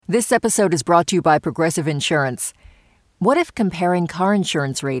This episode is brought to you by Progressive Insurance. What if comparing car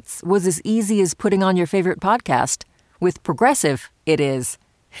insurance rates was as easy as putting on your favorite podcast? With Progressive, it is.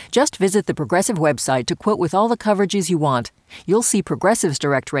 Just visit the Progressive website to quote with all the coverages you want. You'll see Progressive's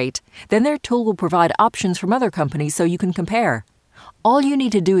direct rate. Then their tool will provide options from other companies so you can compare. All you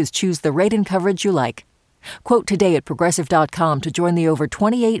need to do is choose the rate and coverage you like. Quote today at Progressive.com to join the over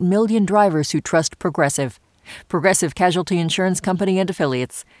 28 million drivers who trust Progressive. Progressive Casualty Insurance Company and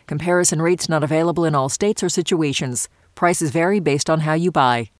Affiliates. Comparison rates not available in all states or situations. Prices vary based on how you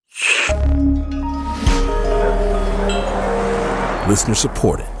buy. Listener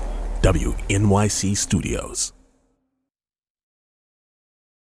supported. WNYC Studios.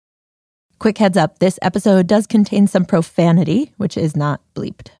 Quick heads up, this episode does contain some profanity, which is not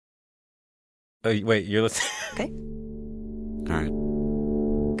bleeped. Oh, wait, you're listening? Okay. All right.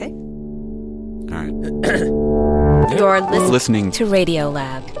 Okay. All right. You're Listening to Radio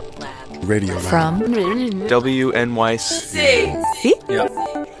Lab. Radio Lab. From WNYC. See? Yeah.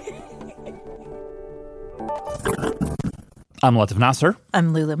 I'm Latif Nasser.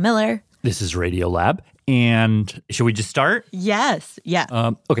 I'm Lula Miller. This is Radio Lab. And should we just start? Yes.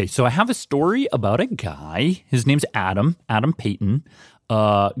 Yeah. Okay, so I have a story about a guy. His name's Adam Payton.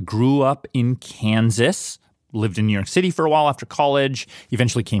 Grew up in Kansas, lived in New York City for a while after college,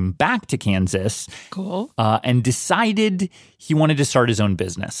 eventually came back to Kansas. Cool. And decided he wanted to start his own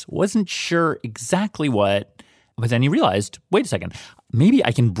business. Wasn't sure exactly what, but then he realized, wait a second, maybe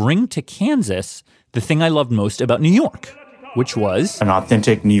I can bring to Kansas the thing I loved most about New York, which was an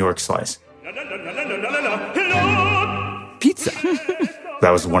authentic New York slice. Pizza. That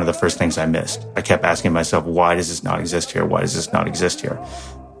was one of the first things I missed. I kept asking myself, why does this not exist here? Why does this not exist here?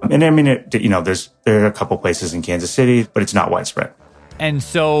 And I mean, there are a couple places in Kansas City, but it's not widespread. And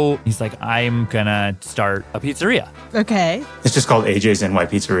so he's like, I'm going to start a pizzeria. Okay. It's just called AJ's NY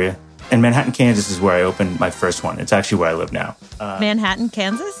Pizzeria. And Manhattan, Kansas is where I opened my first one. It's actually where I live now. Manhattan,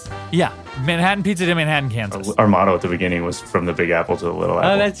 Kansas? Yeah. Manhattan Pizza to Manhattan, Kansas. Our motto at the beginning was from the Big Apple to the Little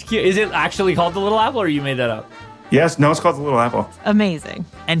Apple. Oh, that's cute. Is it actually called the Little Apple or you made that up? Yes, no, it's called the Little Apple. Amazing.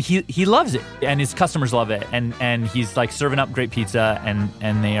 And he loves it, and his customers love it, and he's like serving up great pizza,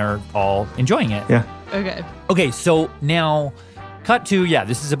 and they are all enjoying it. Yeah. Okay, so now, cut to,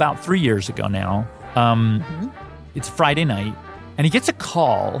 this is about 3 years ago now. It's Friday night, and he gets a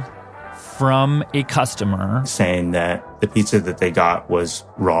call from a customer saying that the pizza that they got was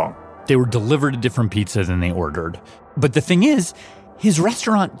wrong. They were delivered a different pizza than they ordered. But the thing is, his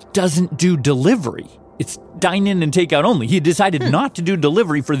restaurant doesn't do delivery. It's dine-in and take-out only. He decided not to do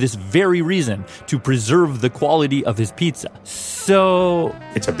delivery for this very reason, to preserve the quality of his pizza. So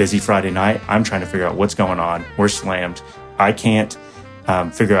it's a busy Friday night. I'm trying to figure out what's going on. We're slammed. I can't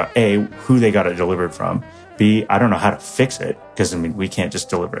figure out, A, who they got it delivered from. B, I don't know how to fix it because, we can't just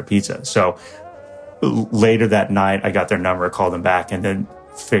deliver a pizza. So later that night, I got their number, called them back, and then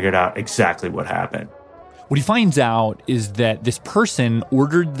figured out exactly what happened. What he finds out is that this person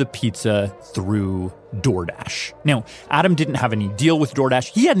ordered the pizza through DoorDash. Now, Adam didn't have any deal with DoorDash.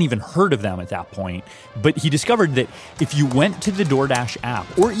 He hadn't even heard of them at that point. But he discovered that if you went to the DoorDash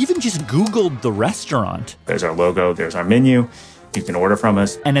app or even just Googled the restaurant, there's our logo, there's our menu, you can order from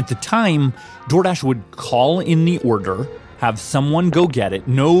us. And at the time, DoorDash would call in the order, have someone go get it.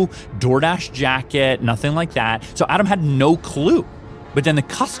 No DoorDash jacket, nothing like that. So Adam had no clue. But then the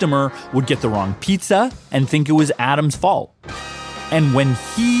customer would get the wrong pizza and think it was Adam's fault. And when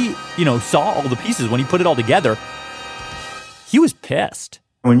he, saw all the pieces, when he put it all together, he was pissed.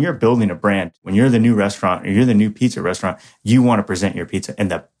 When you're building a brand, when you're the new restaurant or you're the new pizza restaurant, you want to present your pizza in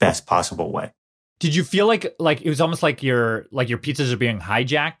the best possible way. Did you feel like it was almost like your pizzas are being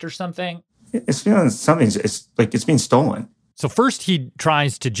hijacked or something? It's feeling something. It's like it's being stolen. So first he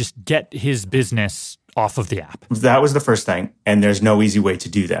tries to just get his business off of the app. That was the first thing, and there's no easy way to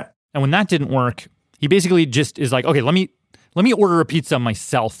do that. And when that didn't work, he basically just is like, okay, let me order a pizza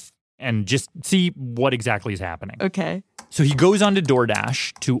myself and just see what exactly is happening. Okay. So he goes onto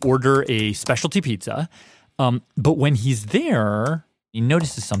DoorDash to order a specialty pizza, but when he's there, he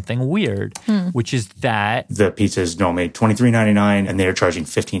notices something weird, which is that the pizza is normally $23.99 and they're charging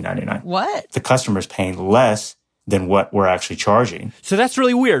 $15.99. What? The customer's paying less than what we're actually charging. So that's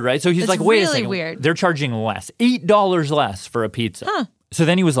really weird, right? So he's like, wait a second. Weird. They're charging less, $8 less for a pizza. Huh. So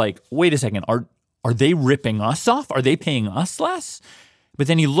then he was like, wait a second, are they ripping us off? Are they paying us less? But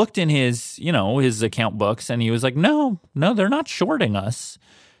then he looked in his account books and he was like, no, they're not shorting us.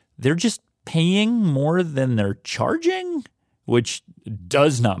 They're just paying more than they're charging, which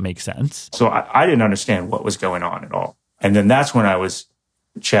does not make sense. So I didn't understand what was going on at all. And then that's when I was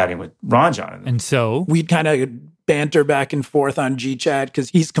chatting with Ranjan. And so we'd kind of banter back and forth on GChat because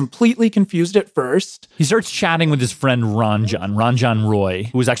he's completely confused at first. He starts chatting with his friend Ranjan Roy,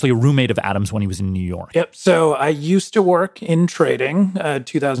 who was actually a roommate of Adam's when he was in New York. Yep. So I used to work in trading,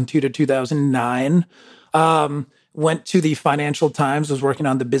 2002 to 2009. Went to the Financial Times, was working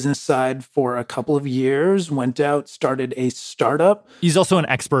on the business side for a couple of years, went out, started a startup. He's also an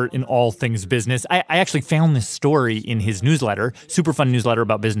expert in all things business. I actually found this story in his newsletter, super fun newsletter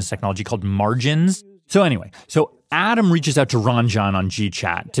about business technology called Margins. So anyway, Adam reaches out to Ranjan on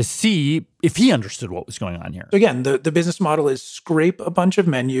GChat to see if he understood what was going on here. So again, the business model is scrape a bunch of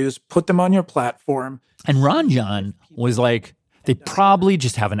menus, put them on your platform. And Ranjan was like, they probably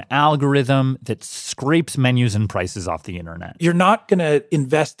just have an algorithm that scrapes menus and prices off the internet. You're not going to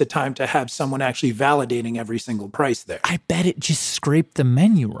invest the time to have someone actually validating every single price there. I bet it just scraped the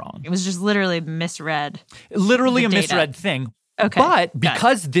menu wrong. It was just literally misread. Literally a misread thing. Okay. But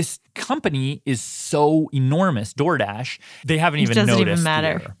because this company is so enormous, DoorDash, they haven't even noticed. It doesn't even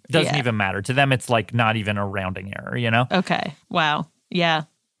matter. Here. It doesn't even matter. To them, it's like not even a rounding error, you know? Okay. Wow. Yeah.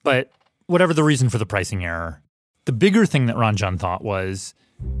 But whatever the reason for the pricing error, the bigger thing that Ranjan thought was,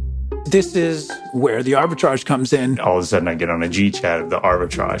 this is where the arbitrage comes in. All of a sudden I get on a GChat of the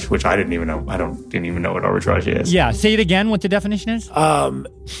arbitrage, which I didn't even know. Didn't even know what arbitrage is. Yeah, say it again, what the definition is? So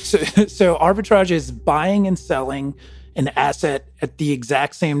arbitrage is buying and selling an asset at the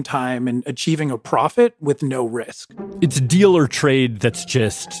exact same time and achieving a profit with no risk. It's a deal or trade that's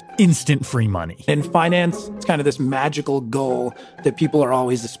just instant free money. In finance, it's kind of this magical goal that people are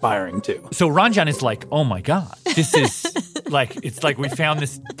always aspiring to. So Ranjan is like, oh my God, this is it's like we found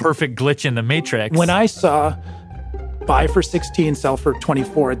this perfect glitch in the matrix. When I saw buy for 16, sell for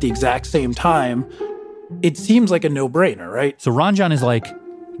 24 at the exact same time, it seems like a no-brainer, right? So Ranjan is like,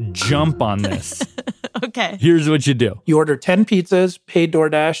 jump on this. Okay. Here's what you do. You order 10 pizzas, pay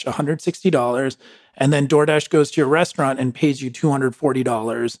DoorDash $160, and then DoorDash goes to your restaurant and pays you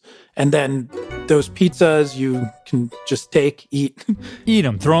 $240. And then those pizzas you can just eat. Eat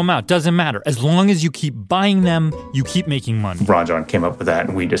them, throw them out, doesn't matter. As long as you keep buying them, you keep making money. Ranjan came up with that,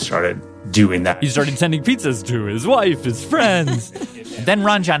 and we just started doing that. He started sending pizzas to his wife, his friends. And then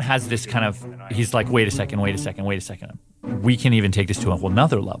Ranjan has this kind of, he's like, wait a second. We can even take this to a whole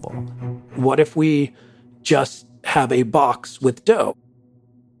nother level. What if we just have a box with dough?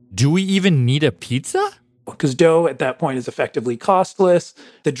 Do we even need a pizza? Because dough at that point is effectively costless.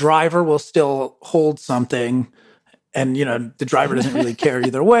 The driver will still hold something, and the driver doesn't really care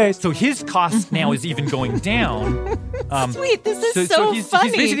either way. So his cost now is even going down. Sweet, this is so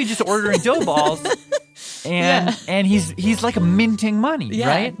funny. He's basically just ordering dough balls, and he's like minting money,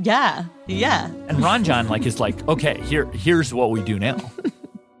 right? Yeah. And Ranjan is like, okay, here's what we do now.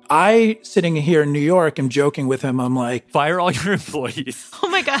 I, sitting here in New York, am joking with him. I'm like, fire all your employees. Oh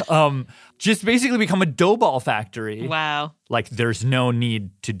my God. Just basically become a dough ball factory. Wow. Like there's no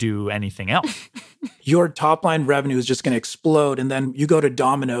need to do anything else. Your top line revenue is just going to explode. And then you go to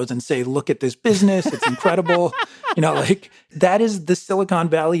Domino's and say, look at this business. It's incredible. That is the Silicon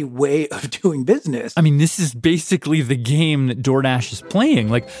Valley way of doing business. I mean, this is basically the game that DoorDash is playing.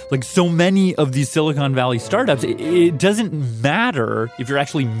 Like so many of these Silicon Valley startups, it doesn't matter if you're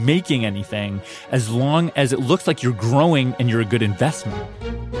actually making anything as long as it looks like you're growing and you're a good investment.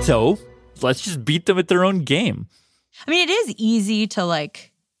 So let's just beat them at their own game. I mean, it is easy to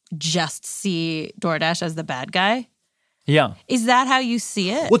just see DoorDash as the bad guy. Yeah. Is that how you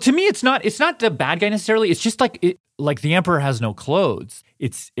see it? Well, to me, it's not the bad guy necessarily. It's just like the emperor has no clothes.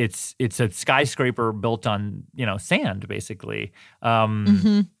 It's a skyscraper built on, sand, basically.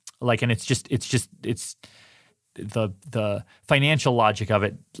 And it's the financial logic of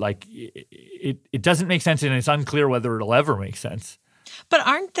it. It doesn't make sense, and it's unclear whether it'll ever make sense. But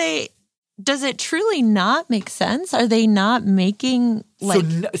aren't they? Does it truly not make sense? Are they not making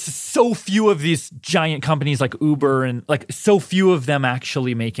so few of these giant companies like Uber and so few of them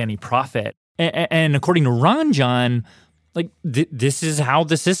actually make any profit? And according to Ranjan, this is how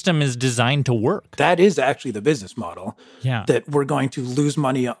the system is designed to work. That is actually the business model. Yeah. That we're going to lose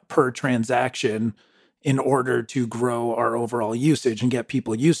money per transaction in order to grow our overall usage and get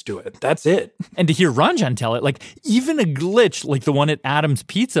people used to it. That's it. And to hear Ranjan tell it, even a glitch like the one at Adam's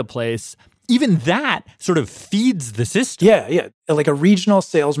Pizza Place, even that sort of feeds the system. Yeah. Like a regional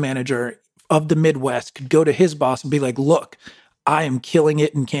sales manager of the Midwest could go to his boss and be like, look, I am killing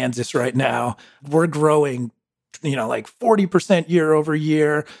it in Kansas right now. We're growing 40% year over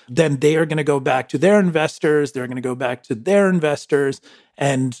year. Then they are going to go back to their investors. They're going to go back to their investors.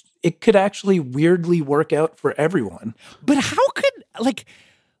 And it could actually weirdly work out for everyone. But how could,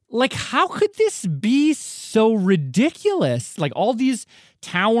 Like, how could this be so ridiculous? Like, all these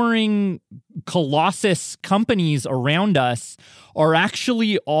towering colossus companies around us are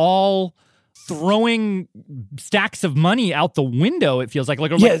actually all throwing stacks of money out the window, it feels like.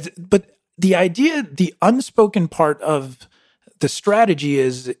 But the idea, the unspoken part of the strategy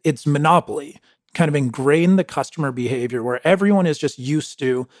is it's monopoly, kind of ingrain the customer behavior where everyone is just used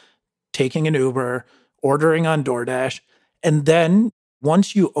to taking an Uber, ordering on DoorDash, and then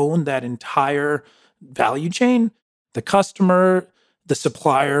once you own that entire value chain, the customer, the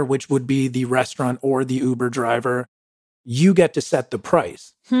supplier, which would be the restaurant or the Uber driver, you get to set the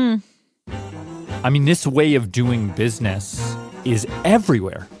price. I mean, this way of doing business is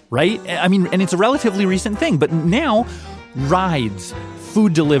everywhere, right? I mean, and it's a relatively recent thing, but now rides,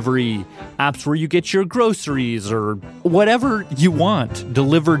 food delivery, apps where you get your groceries or whatever you want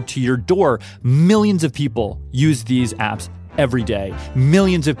delivered to your door, millions of people use these apps every day.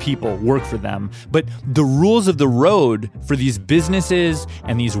 Millions of people work for them. But the rules of the road for these businesses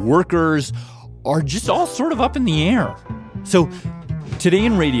and these workers are just all sort of up in the air. So today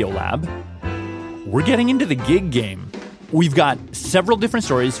in Radiolab, we're getting into the gig game. We've got several different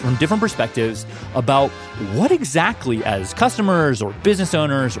stories from different perspectives about what exactly, as customers or business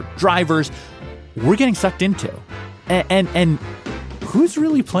owners or drivers, we're getting sucked into. And who's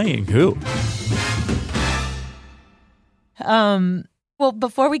really playing who? Well,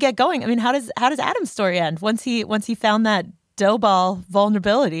 before we get going, I mean, how does Adam's story end? Once he found that dough ball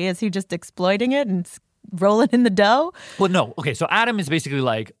vulnerability, is he just exploiting it and rolling in the dough? Well, no. Okay, so Adam is basically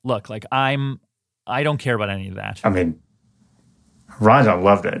like, look, like I don't care about any of that. I mean, Ranjan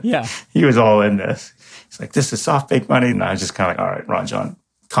loved it. Yeah. He was all in this. He's like, this is soft bake money. And I was just kind of like, all right, Ranjan,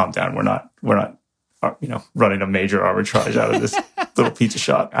 calm down. We're not, running a major arbitrage out of this little pizza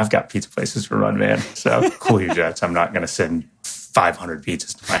shop. I've got pizza places to run, man. So cool your jets. I'm not going to send 500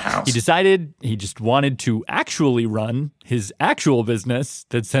 pizzas to my house. He decided he just wanted to actually run his actual business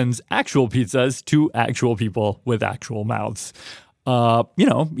that sends actual pizzas to actual people with actual mouths.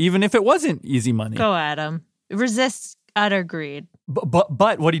 Even if it wasn't easy money. Go, Adam. Resist utter greed.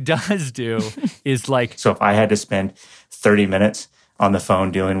 But what he does do is like... So if I had to spend 30 minutes on the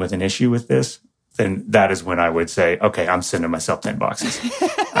phone dealing with an issue with this, then that is when I would say, okay, I'm sending myself 10 boxes.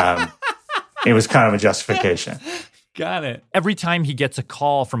 It was kind of a justification. Got it. Every time he gets a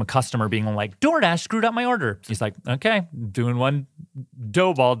call from a customer being like, DoorDash screwed up my order, he's like, okay, doing one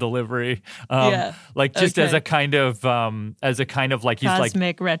dough ball delivery. As a kind of like, he's like...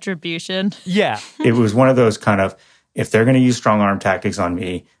 Cosmic retribution. Yeah. It was one of those kind of, if they're going to use strong arm tactics on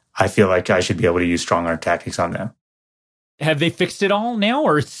me, I feel like I should be able to use strong arm tactics on them. Have they fixed it all now,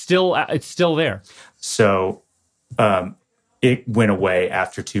 or it's still there? So it went away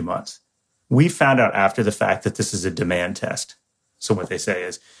after 2 months. We found out after the fact that this is a demand test. So what they say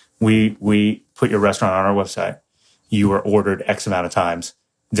is, we put your restaurant on our website. You were ordered X amount of times.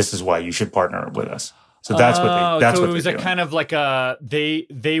 This is why you should partner with us. So that's what they. So it was a kind of like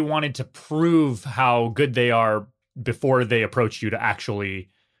they wanted to prove how good they are before they approached you to actually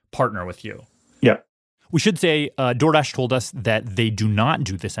partner with you. Yeah. We should say DoorDash told us that they do not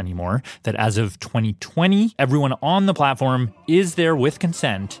do this anymore, that as of 2020, everyone on the platform is there with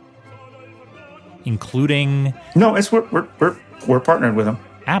consent, including... No, we're partnered with them.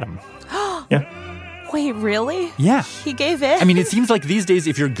 Adam. Yeah. Wait, really? Yeah. He gave in? I mean, it seems like these days,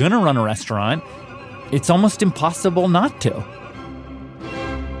 if you're going to run a restaurant, it's almost impossible not to.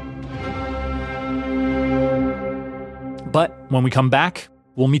 But when we come back,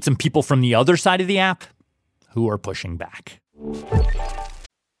 we'll meet some people from the other side of the app who are pushing back.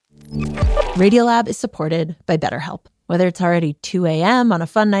 Radiolab is supported by BetterHelp. Whether it's already 2 a.m. on a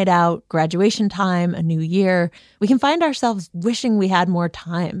fun night out, graduation time, a new year, we can find ourselves wishing we had more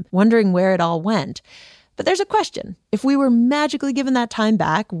time, wondering where it all went. But there's a question. If we were magically given that time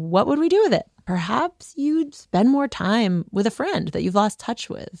back, what would we do with it? Perhaps you'd spend more time with a friend that you've lost touch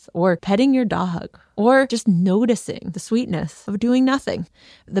with, or petting your dog, or just noticing the sweetness of doing nothing.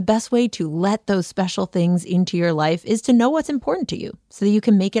 The best way to let those special things into your life is to know what's important to you so that you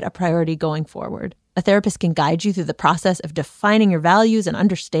can make it a priority going forward. A therapist can guide you through the process of defining your values and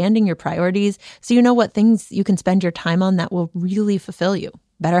understanding your priorities so you know what things you can spend your time on that will really fulfill you.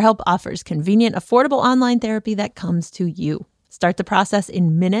 BetterHelp offers convenient, affordable online therapy that comes to you. Start the process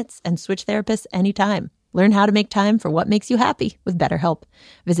in minutes and switch therapists anytime. Learn how to make time for what makes you happy with BetterHelp.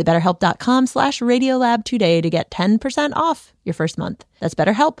 Visit BetterHelp.com/Radiolab today to get 10% off your first month. That's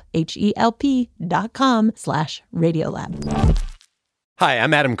BetterHelp, HELP.com/Radiolab. Hi,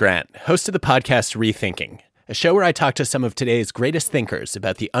 I'm Adam Grant, host of the podcast Rethinking, a show where I talk to some of today's greatest thinkers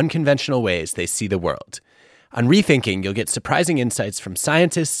about the unconventional ways they see the world. On Rethinking, you'll get surprising insights from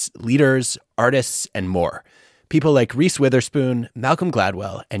scientists, leaders, artists, and more. People like Reese Witherspoon, Malcolm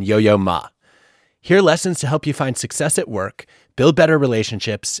Gladwell, and Yo-Yo Ma. Hear lessons to help you find success at work, build better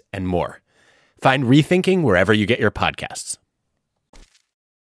relationships, and more. Find Rethinking wherever you get your podcasts.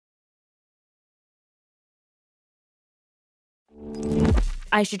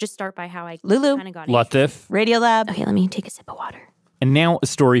 I should just start by how I Lulu. kind of got it. Latif. Radiolab. Okay, let me take a sip of water. And now a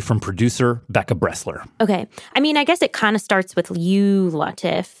story from producer Becca Bressler. Okay. I mean, I guess it kind of starts with you,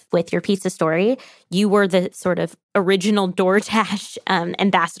 Latif, with your pizza story. You were the sort of original DoorDash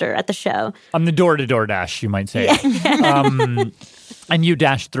ambassador at the show. I'm the door-to-door dash, you might say. And you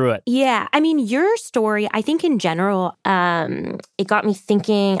dashed through it. Yeah. I mean, your story, I think in general, it got me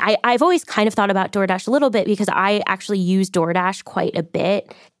thinking. I've always kind of thought about DoorDash a little bit because I actually use DoorDash quite a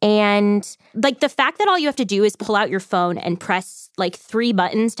bit. And like the fact that all you have to do is pull out your phone and press like 3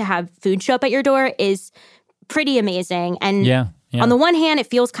 buttons to have food show up at your door is pretty amazing. And on the one hand, it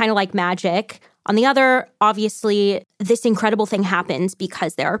feels kind of like magic. On the other, obviously, this incredible thing happens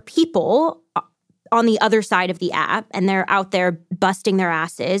because there are people on the other side of the app and they're out there busting their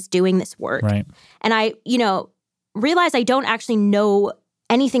asses doing this work. Right. And I, realize I don't actually know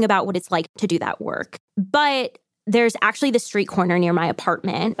anything about what it's like to do that work. But there's actually the street corner near my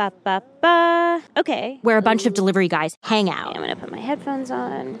apartment. Okay. Where a bunch of delivery guys hang out. I'm going to put my headphones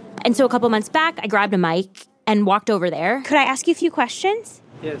on. And so a couple months back, I grabbed a mic and walked over there. Could I ask you a few questions?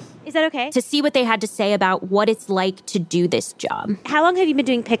 Yes. Is that okay? To see what they had to say about what it's like to do this job. How long have you been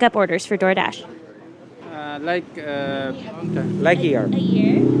doing pickup orders for DoorDash? Like a year. A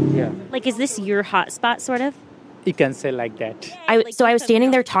year? Yeah. Like, is this your hotspot, sort of? You can say like that. So I was standing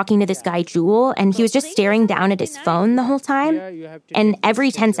there talking to this guy, Jewel, and he was just staring down at his phone the whole time. And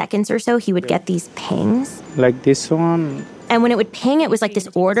every 10 seconds or so, he would get these pings. Like this one. And when it would ping, it was like this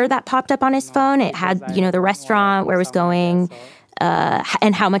order that popped up on his phone. It had, the restaurant, where it was going,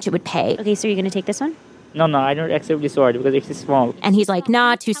 and how much it would pay. Okay, so you're going to take this one? No, I don't accept this order because it's small. And he's like,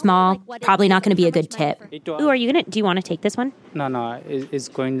 nah, too small. Probably not going to be a good tip. Ooh, do you want to take this one? No, it's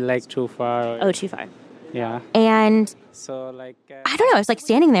going like too far. Oh, too far. Yeah. And so like I don't know, I was like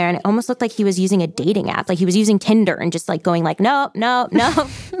standing there and it almost looked like he was using a dating app. Like he was using Tinder and just like going like, no.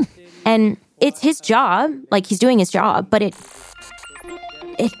 And it's his job. Like he's doing his job. But it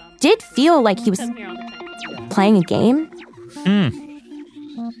did feel like he was playing a game.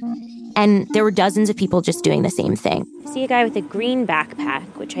 And there were dozens of people just doing the same thing. I see a guy with a green backpack,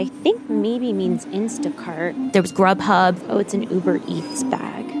 which I think maybe means Instacart. There was Grubhub. Oh, it's an Uber Eats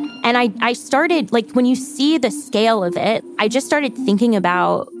bag. And I started, like, when you see the scale of it, I just started thinking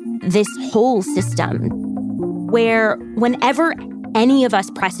about this whole system where whenever any of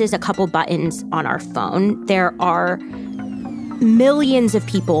us presses a couple buttons on our phone, there are millions of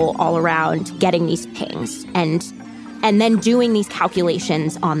people all around getting these pings and then doing these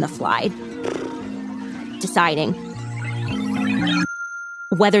calculations on the fly, deciding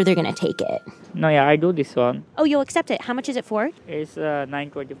whether they're going to take it. No, I do this one. Oh, you'll accept it. How much is it for? It's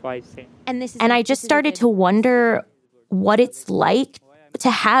 9.25 cents. And I just started to wonder what it's like to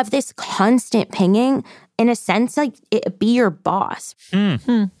have this constant pinging, in a sense, like it be your boss.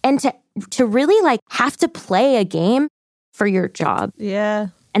 And to really like have to play a game for your job. Yeah.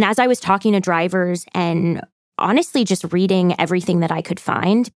 And as I was talking to drivers and honestly just reading everything that I could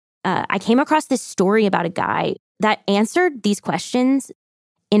find, I came across this story about a guy that answered these questions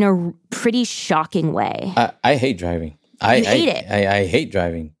in a pretty shocking way. I hate driving. I hate it. I hate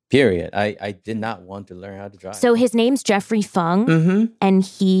driving, period. I did not want to learn how to drive. So his name's Jeffrey Fung, and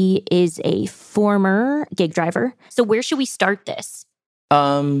he is a former gig driver. So where should we start this?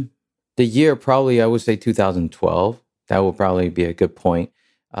 The year probably, I would say 2012. That would probably be a good point.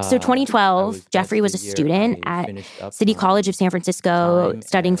 So 2012, Jeffrey was a student at City College of San Francisco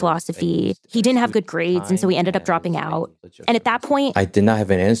studying philosophy. He didn't have good grades, and so he ended up dropping out. And at that point, I did not have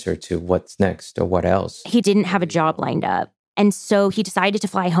an answer to what's next or what else. He didn't have a job lined up. And so he decided to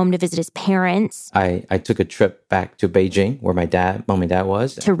fly home to visit his parents. I took a trip back to Beijing where mom and dad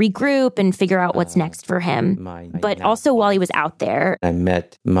was. To regroup and figure out what's next for him. But also while he was out there, I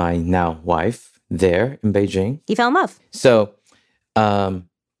met my now wife there in Beijing. He fell in love. So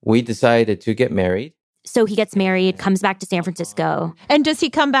we decided to get married. So he gets married, comes back to San Francisco. And does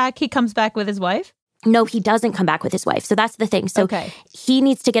he come back? He comes back with his wife? No, he doesn't come back with his wife. So that's the thing. So he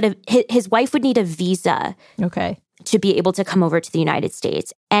needs to get his wife would need a visa. To be able to come over to the United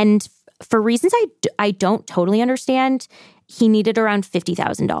States. And for reasons I don't totally understand, he needed around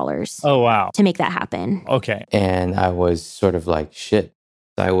 $50,000. Oh, wow. To make that happen. Okay. And I was sort of like, shit.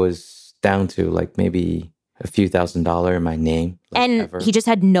 I was down to like maybe a few $1,000s in my name. And ever. he just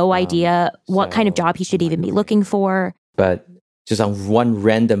had no idea what kind of job he should even be looking for. But just on one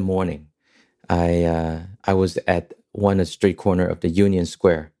random morning, I was at one street corner of the Union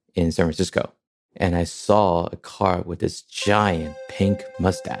Square in San Francisco, and I saw a car with this giant pink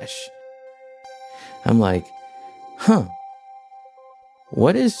mustache. I'm like,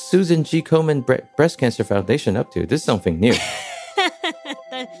 what is Susan G. Komen Breast Cancer Foundation up to? This is something new.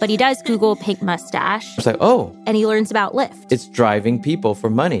 But he does Google pink mustache. I was like, oh. And he learns about Lyft. It's driving people for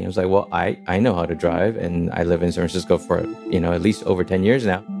money. I was like, well, I know how to drive, and I live in San Francisco for, at least over 10 years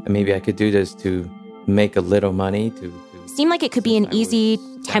now. And maybe I could do this to make a little money to seemed like it could be an easy,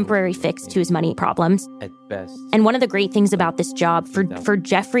 temporary fix to his money problems. At best. And one of the great things about this job, for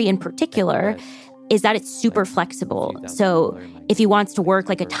Jeffrey in particular, is that it's super flexible. So if he wants to work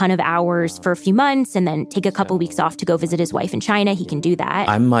like a ton of hours for a few months and then take a couple weeks off to go visit his wife in China, he can do that.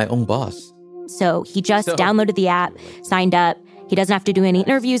 I'm my own boss. So he just downloaded the app, signed up. He doesn't have to do any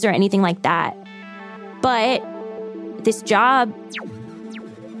interviews or anything like that. But this job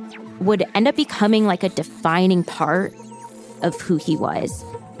would end up becoming like a defining part of who he was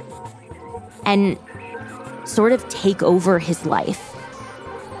and sort of take over his life.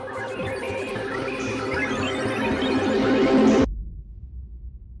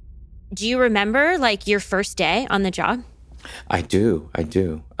 Do you remember like your first day on the job? I do. I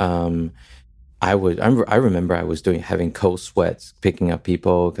remember I was having cold sweats, picking up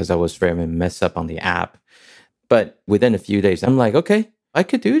people because I was afraid I'm going to mess up on the app. But within a few days, I'm like, okay, I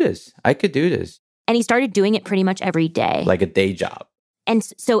could do this. And he started doing it pretty much every day. Like a day job. And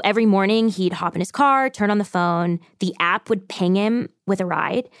so every morning he'd hop in his car, turn on the phone, the app would ping him with a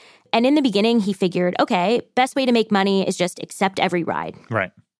ride. And in the beginning, he figured, okay, best way to make money is just accept every ride.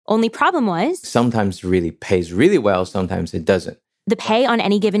 Right. Only problem was... sometimes really pays really well, sometimes it doesn't. The pay on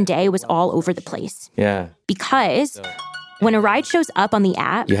any given day was all over the place. Yeah. Because when a ride shows up on the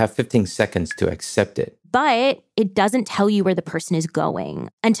app... you have 15 seconds to accept it. But it doesn't tell you where the person is going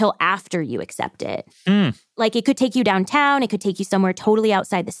until after you accept it. Like it could take you downtown. It could take you somewhere totally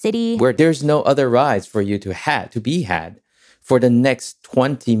outside the city. Where there's no other rides for you to be had for the next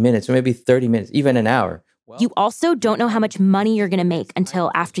 20 minutes or maybe 30 minutes, even an hour. You also don't know how much money you're going to make until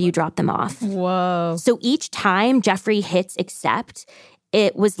after you drop them off. Whoa. So each time Jeffrey hits accept,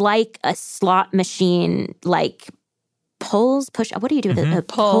 it was like a slot machine, like push. What do you do with it?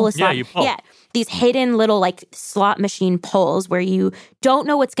 Pull a slot. Yeah, you pull. Yeah. These hidden little like slot machine pulls where you don't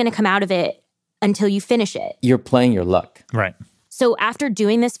know what's going to come out of it until you finish it. You're playing your luck. Right. So after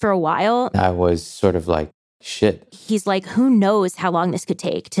doing this for a while, I was sort of like, shit. He's like, who knows how long this could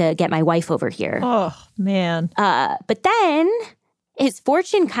take to get my wife over here. Oh, man. But then his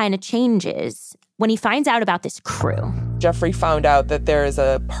fortune kind of changes when he finds out about this crew. Jeffrey found out that there is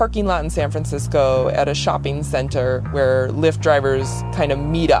a parking lot in San Francisco at a shopping center where Lyft drivers kind of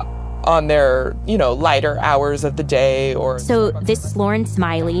meet up on their, lighter hours of the day. So this is Lauren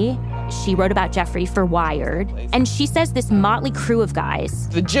Smiley. She wrote about Jeffrey for Wired. And she says this motley crew of guys.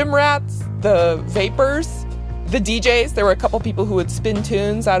 The gym rats, the vapors, the DJs. There were a couple people who would spin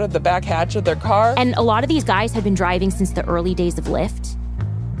tunes out of the back hatch of their car. And a lot of these guys had been driving since the early days of Lyft.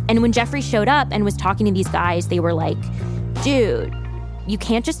 And when Jeffrey showed up and was talking to these guys, they were like, dude, you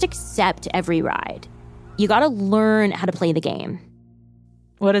can't just accept every ride. You got to learn how to play the game.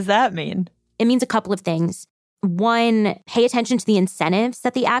 What does that mean? It means a couple of things. One, pay attention to the incentives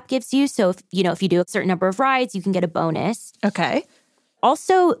that the app gives you. So if you do a certain number of rides, you can get a bonus. Okay.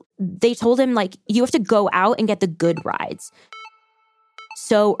 Also, they told him, you have to go out and get the good rides.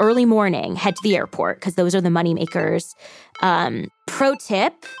 So early morning, head to the airport because those are the money makers. Pro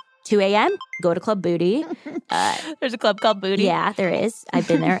tip, 2 a.m., go to Club Booty. There's a club called Booty. Yeah, there is. I've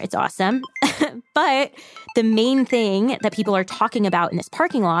been there. It's awesome. But the main thing that people are talking about in this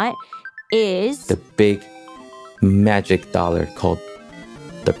parking lot is... the big magic dollar called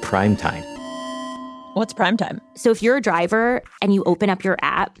the prime time. What's prime time? So if you're a driver and you open up your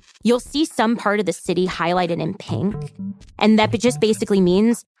app, you'll see some part of the city highlighted in pink. And that just basically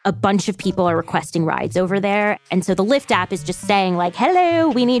means a bunch of people are requesting rides over there. And so the Lyft app is just saying hello,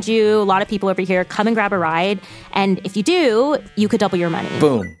 we need you. A lot of people over here, come and grab a ride. And if you do, you could double your money.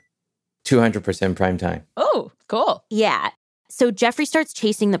 Boom. 200% prime time. Oh, cool. Yeah. So Jeffrey starts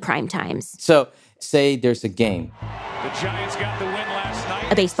chasing the prime times. So say there's a game. The Giants got the win last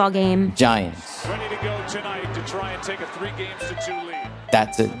night. A baseball game. Giants. Ready to go tonight to try and take a 3-2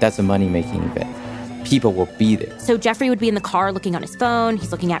 lead. That's a money-making event. People will be there. So Jeffrey would be in the car looking on his phone.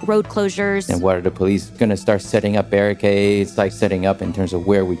 He's looking at road closures. And what are the police going to start setting up barricades, setting up in terms of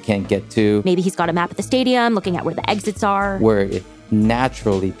where we can't get to? Maybe he's got a map at the stadium, looking at where the exits are. Where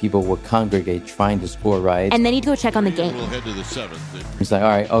naturally people would congregate trying to score rides. And then he'd go check on the game. We'll head to the 7th. He's like, all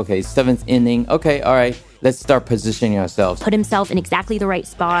right, okay, 7th inning. Okay, all right, let's start positioning ourselves. Put himself in exactly the right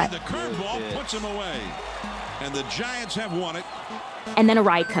spot. The curveball puts him away. And the Giants have won it. And then a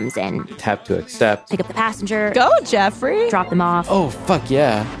ride comes in. Tap to accept. Pick up the passenger. Go, Jeffrey. Drop them off. Oh, fuck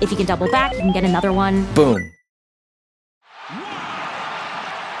yeah. If you can double back, you can get another one. Boom.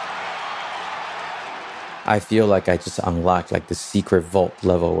 I feel like I just unlocked like the secret vault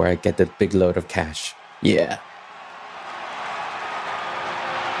level where I get the big load of cash. Yeah.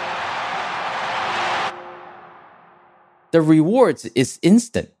 The rewards is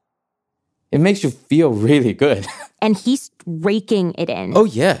instant. It makes you feel really good. And he's raking it in. Oh,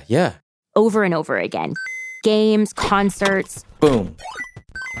 yeah, yeah. Over and over again. Games, concerts. Boom.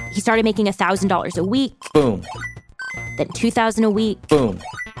 He started making $1,000 a week. Boom. Then $2,000 a week. Boom.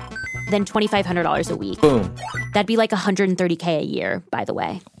 Then $2,500 a week. Boom. That'd be like $130K a year, by the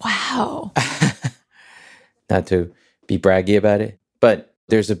way. Wow. Not to be braggy about it, but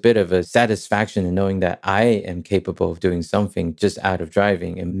there's a bit of a satisfaction in knowing that I am capable of doing something just out of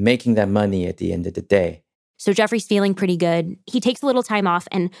driving and making that money at the end of the day. So Jeffrey's feeling pretty good. He takes a little time off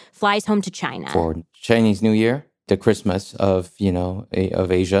and flies home to China. For Chinese New Year, the Christmas of,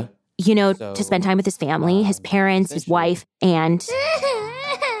 of Asia. To spend time with his family, his parents, his wife, and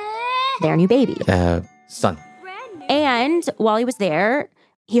their new baby. Son. And while he was there,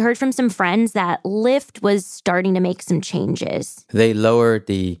 he heard from some friends that Lyft was starting to make some changes. They lowered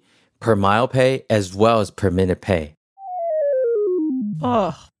the per mile pay as well as per minute pay.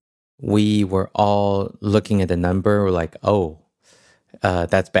 Oh. We were all looking at the number. We're like,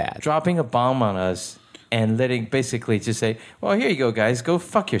 that's bad. Dropping a bomb on us and letting basically just say, well, here you go, guys. Go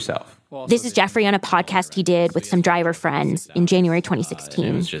fuck yourself. This is Jeffrey on a podcast he did with some driver friends in January 2016.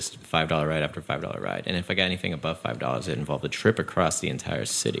 It was just $5 ride after $5 ride. And if I got anything above $5, it involved a trip across the entire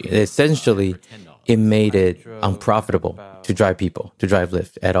city. Essentially, it made it unprofitable to drive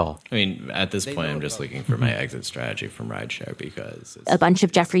Lyft at all. I mean, at this point, I'm just looking for my exit strategy from rideshare because... A bunch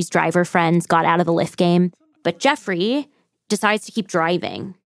of Jeffrey's driver friends got out of the Lyft game, but Jeffrey decides to keep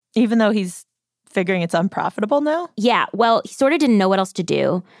driving. Even though he's figuring it's unprofitable now? Yeah, well, he sort of didn't know what else to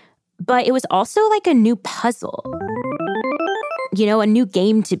do. But it was also like a new puzzle. A new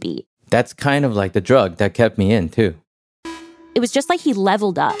game to beat. That's kind of like the drug that kept me in, too. It was just like he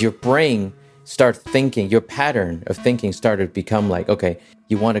leveled up. Your brain starts thinking, your pattern of thinking started to become like, okay,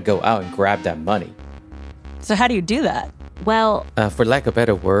 you want to go out and grab that money. So how do you do that? Well... for lack of a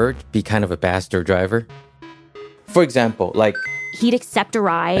better word, be kind of a bastard driver. For example, like... He'd accept a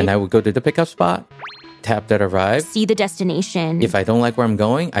ride. And I would go to the pickup spot. Tap that arrive. See the destination. If I don't like where I'm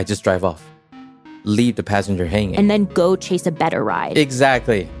going, I just drive off. Leave the passenger hanging. And then go chase a better ride.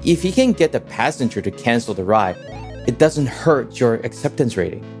 Exactly. If you can get the passenger to cancel the ride, it doesn't hurt your acceptance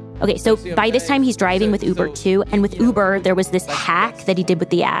rating. Okay, so by this time he's driving with Uber too. And with Uber, there was this hack that he did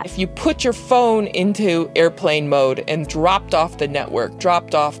with the app. If you put your phone into airplane mode and dropped off the network,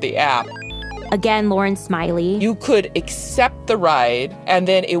 dropped off the app, again, Lauren Smiley. You could accept the ride, and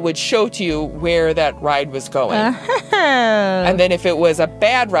then it would show to you where that ride was going. And then if it was a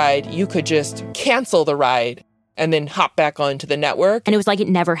bad ride, you could just cancel the ride and then hop back onto the network. And it was like it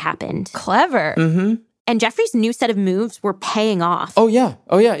never happened. Clever. Mm-hmm. And Jeffrey's new set of moves were paying off. Oh, yeah.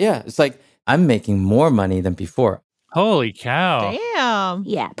 It's like I'm making more money than before. Holy cow. Damn.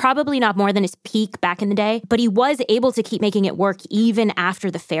 Yeah, probably not more than his peak back in the day, but he was able to keep making it work even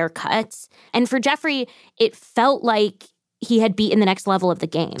after the fare cuts. And for Jeffrey, it felt like he had beaten the next level of the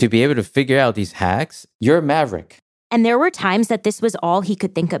game. To be able to figure out these hacks, you're a maverick. And there were times that this was all he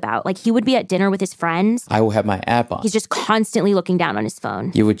could think about. Like he would be at dinner with his friends. I will have my app on. He's just constantly looking down on his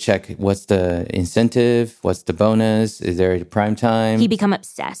phone. You would check what's the incentive, what's the bonus, is there a prime time? He'd become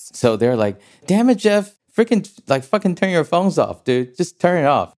obsessed. So they're like, damn it, Jeff. Fucking turn your phones off, dude. Just turn it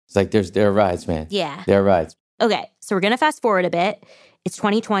off. It's like, there are rides, man. Yeah. There are rides. Okay, so we're going to fast forward a bit. It's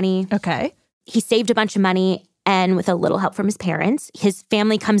 2020. Okay. He saved a bunch of money, and with a little help from his parents, his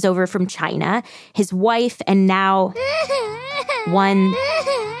family comes over from China. His wife, and now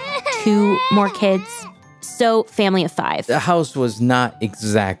 2 more kids. So, family of 5. The house was not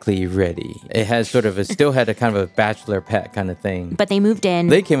exactly ready. It had still had a kind of a bachelor pet kind of thing. But they moved in.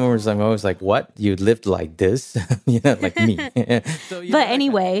 They came over and I was like, what? You lived like this? Like me. But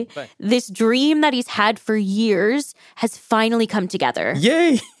anyway, this dream that he's had for years has finally come together.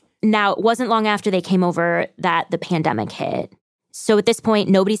 Yay! Now, it wasn't long after they came over that the pandemic hit. So at this point,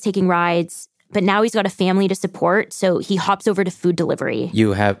 nobody's taking rides. But now he's got a family to support, so he hops over to food delivery.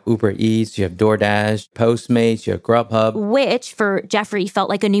 You have Uber Eats, you have DoorDash, Postmates, you have Grubhub. Which, for Jeffrey, felt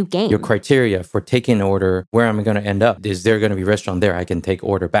like a new game. Your criteria for taking an order, where am I going to end up? Is there going to be a restaurant there I can take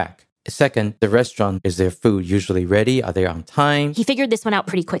order back? Second, the restaurant, is their food usually ready? Are they on time? He figured this one out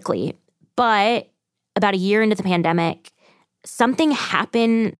pretty quickly. But about a year into the pandemic, something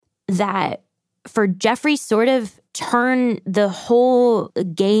happened that for Jeffrey sort of turned the whole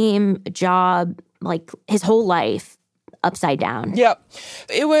game, job, like his whole life upside down. Yep.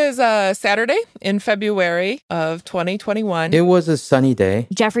 It was Saturday in February of 2021. It was a sunny day.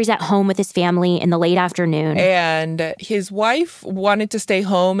 Jeffrey's at home with his family in the late afternoon. And his wife wanted to stay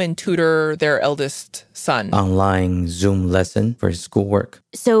home and tutor their eldest son. Online Zoom lesson for his schoolwork.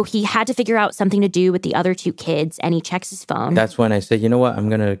 So he had to figure out something to do with the other two kids, and he checks his phone. That's when I said, you know what? I'm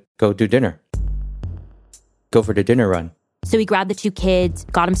going to go do dinner. Go for the dinner run. So he grabbed the two kids,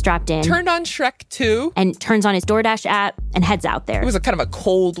 got them strapped in. Turned on Shrek 2. And turns on his DoorDash app and heads out there. It was a kind of a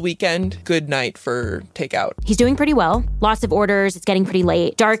cold weekend. Good night for takeout. He's doing pretty well. Lots of orders. It's getting pretty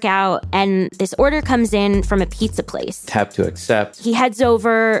late. Dark out. And this order comes in from a pizza place. Tap to accept. He heads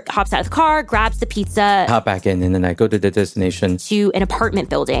over, hops out of the car, grabs the pizza. Hop back in, and then I go to the destination. To an apartment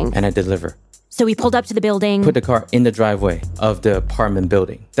building. And I deliver. So we pulled up to the building. Put the car in the driveway of the apartment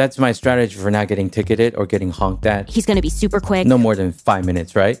building. That's my strategy for not getting ticketed or getting honked at. He's going to be super quick. No more than 5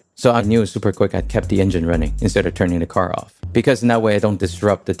 minutes, right? So I knew it was super quick. I kept the engine running instead of turning the car off. Because in that way, I don't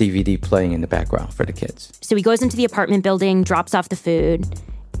disrupt the DVD playing in the background for the kids. So he goes into the apartment building, drops off the food,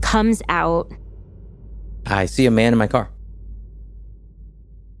 comes out. I see a man in my car.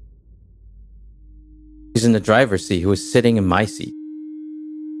 He's in the driver's seat. He was sitting in my seat.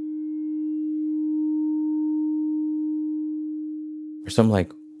 So I'm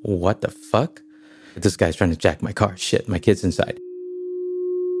like, what the fuck? This guy's trying to jack my car. Shit, my kid's inside.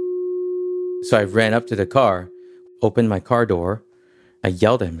 So I ran up to the car, opened my car door. I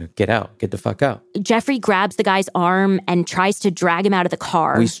yelled at him, get out, get the fuck out. Jeffrey grabs the guy's arm and tries to drag him out of the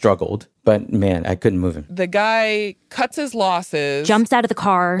car. We struggled, but man, I couldn't move him. The guy cuts his losses. Jumps out of the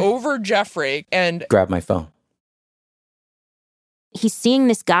car. Over Jeffrey and grabbed my phone. He's seeing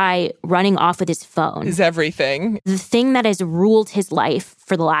this guy running off with his phone. His everything. The thing that has ruled his life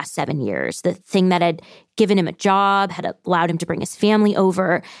for the last 7 years. The thing that had given him a job, had allowed him to bring his family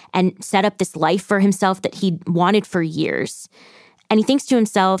over, and set up this life for himself that he'd wanted for years. And he thinks to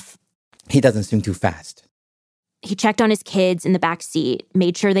himself, he doesn't seem too fast. He checked on his kids in the back seat,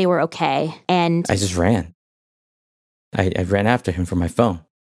 made sure they were okay, and I just ran. I ran after him for my phone.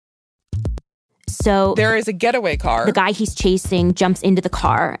 So there is a getaway car. The guy he's chasing jumps into the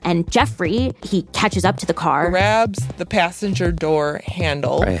car, and Jeffrey, he catches up to the car. Grabs the passenger door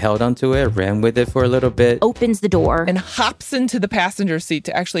handle. I held onto it, ran with it for a little bit. Opens the door. And hops into the passenger seat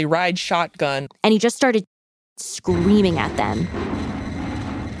to actually ride shotgun. And he just started screaming at them.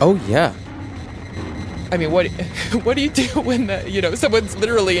 Oh, yeah. I mean, what do you do when someone's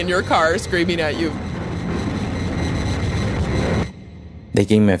literally in your car screaming at you? They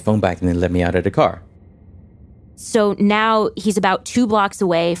gave me my phone back and they let me out of the car. So now he's about 2 blocks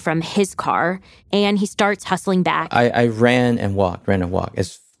away from his car, and he starts hustling back. I ran and walked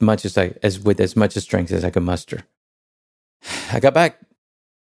as much as with as much strength as I could muster. I got back.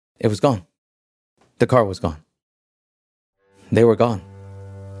 It was gone. The car was gone. They were gone.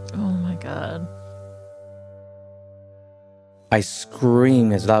 Oh my God. I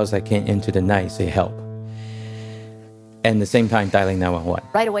screamed as loud as I can into the night, say help. And at the same time, dialing 911.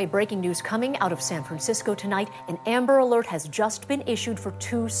 Right away, breaking news coming out of San Francisco tonight. An Amber Alert has just been issued for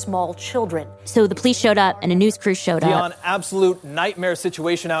 2 small children. So the police showed up and a news crew showed up. Absolute nightmare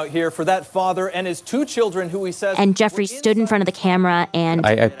situation out here for that father and his 2 children who he says... And Jeffrey stood in front of the camera and...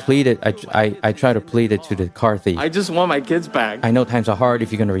 I pleaded, I tried to plead it to the car thief. I just want my kids back. I know times are hard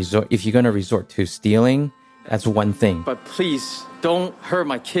if you're gonna resort to stealing. That's one thing. But please, don't hurt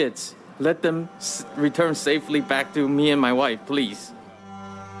my kids. Let them return safely back to me and my wife, please.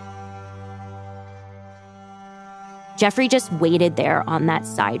 Jeffrey just waited there on that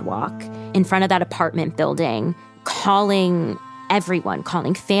sidewalk in front of that apartment building, calling everyone,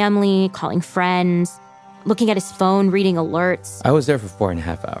 calling family, calling friends, looking at his phone, reading alerts. I was there for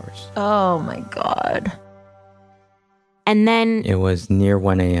 4.5 hours. Oh my God. And then... It was near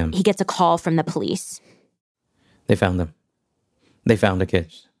 1 a.m. He gets a call from the police. They found them. They found the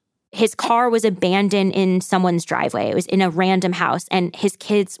kids. His car was abandoned in someone's driveway. It was in a random house, and his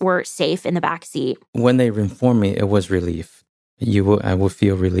kids were safe in the back seat. When they informed me, it was relief. I will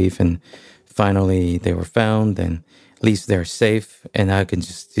feel relief, and finally they were found, and at least they're safe, and I can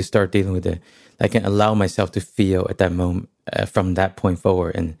just start dealing with it. I can allow myself to feel at that moment, from that point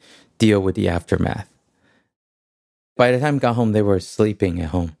forward, and deal with the aftermath. By the time I got home, they were sleeping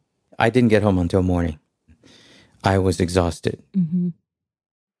at home. I didn't get home until morning. I was exhausted. Mm-hmm.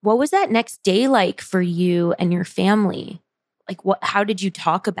 What was that next day like for you and your family? Like, how did you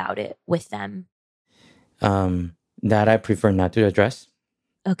talk about it with them? That I prefer not to address.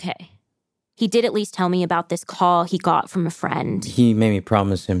 Okay. He did at least tell me about this call he got from a friend. He made me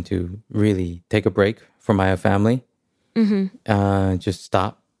promise him to really take a break from my family. Mm-hmm. Just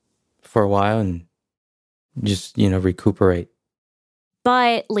stop for a while and just, recuperate.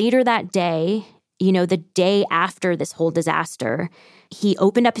 But later that day, the day after this whole disaster, he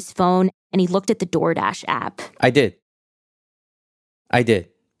opened up his phone and he looked at the DoorDash app. I did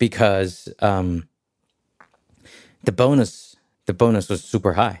because the bonus was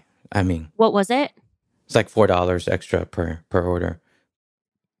super high. I mean, what was it? It's like $4 extra per order.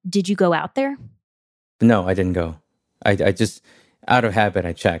 Did you go out there? No, I didn't go. I just, out of habit,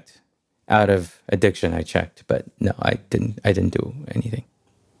 I checked. Out of addiction, I checked. But no, I didn't do anything.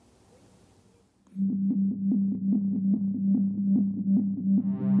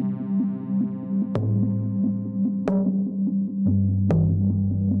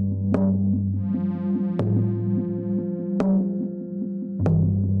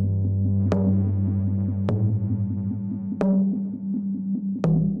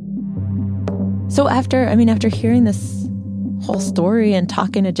 So after hearing this whole story and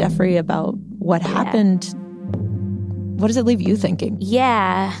talking to Jeffrey about what happened, what does it leave you thinking?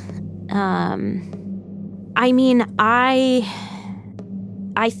 Yeah.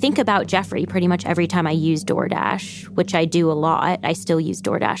 I think about Jeffrey pretty much every time I use DoorDash, which I do a lot. I still use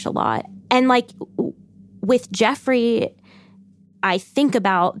DoorDash a lot. And with Jeffrey, I think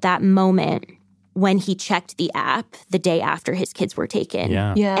about that moment when he checked the app the day after his kids were taken.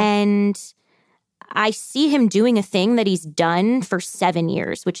 Yeah. And I see him doing a thing that he's done for 7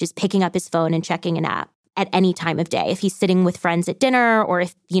 years, which is picking up his phone and checking an app at any time of day. If he's sitting with friends at dinner, or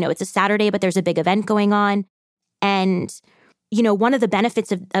if, it's a Saturday, but there's a big event going on. And, one of the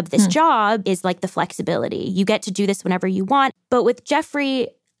benefits of this job is the flexibility. You get to do this whenever you want. But with Jeffrey,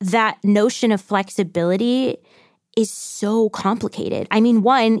 that notion of flexibility is so complicated. I mean,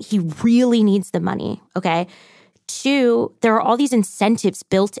 one, he really needs the money, okay? Two, there are all these incentives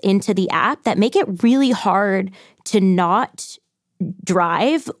built into the app that make it really hard to not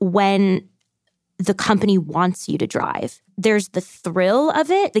drive when the company wants you to drive. There's the thrill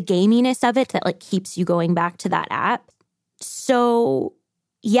of it, the gaminess of it that keeps you going back to that app. So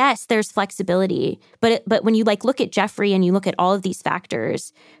yes, there's flexibility, but when you look at Jeffrey and you look at all of these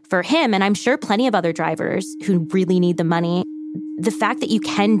factors for him, and I'm sure plenty of other drivers who really need the money, the fact that you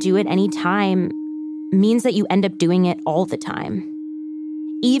can do it anytime means that you end up doing it all the time,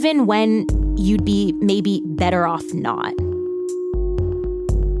 even when you'd be maybe better off not.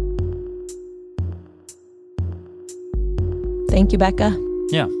 Thank you, Becca.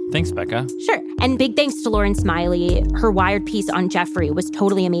 Yeah, thanks, Becca. Sure. And big thanks to Lauren Smiley. Her Wired piece on Jeffrey was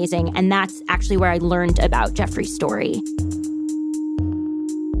totally amazing, and that's actually where I learned about Jeffrey's story.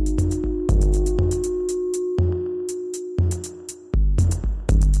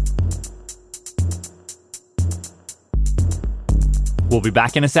 We'll be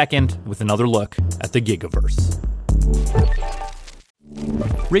back in a second with another look at the Gigaverse.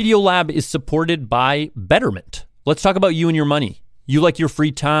 Radiolab is supported by Betterment. Let's talk about you and your money. You like your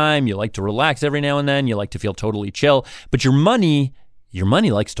free time, you like to relax every now and then, you like to feel totally chill, but your money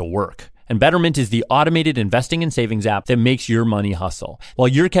likes to work. And Betterment is the automated investing and savings app that makes your money hustle. While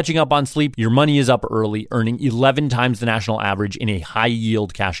you're catching up on sleep, your money is up early, earning 11 times the national average in a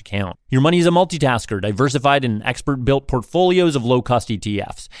high-yield cash account. Your money is a multitasker, diversified in expert-built portfolios of low-cost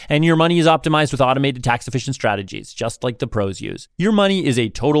ETFs. And your money is optimized with automated tax-efficient strategies, just like the pros use. Your money is a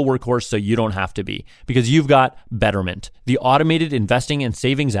total workhorse, so you don't have to be, because you've got Betterment, the automated investing and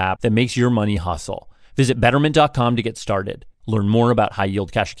savings app that makes your money hustle. Visit Betterment.com to get started. Learn more about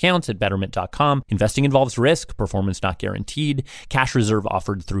high-yield cash accounts at Betterment.com. Investing involves risk, performance not guaranteed. Cash reserve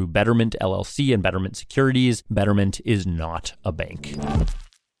offered through Betterment LLC and Betterment Securities. Betterment is not a bank.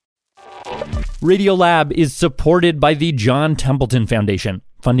 Radiolab is supported by the John Templeton Foundation,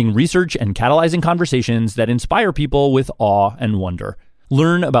 funding research and catalyzing conversations that inspire people with awe and wonder.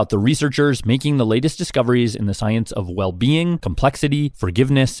 Learn about the researchers making the latest discoveries in the science of well-being, complexity,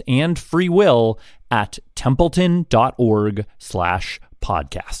 forgiveness, and free will at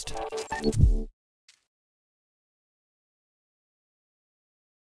templeton.org/podcast.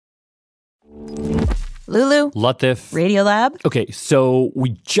 Lulu. Latif. Radiolab. Okay, so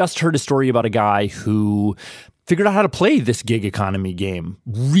we just heard a story about a guy who figured out how to play this gig economy game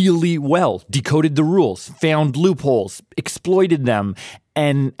really well, decoded the rules, found loopholes, exploited them,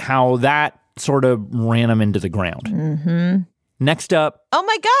 and how that sort of ran him into the ground. Mm-hmm. Next up. Oh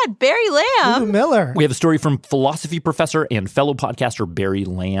my God, Barry Lamb. Lulu Miller. We have a story from philosophy professor and fellow podcaster Barry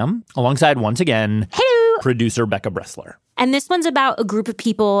Lamb, alongside, once again, hello, producer Becca Bressler. And this one's about a group of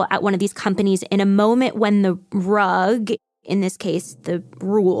people at one of these companies in a moment when the rug, in this case, the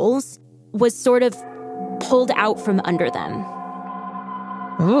rules, was sort of pulled out from under them.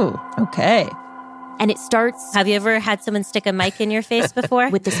 Ooh, okay. And it starts... Have you ever had someone stick a mic in your face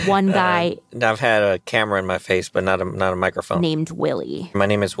before? With this one guy... I've had a camera in my face, but not a microphone. Named Willie. My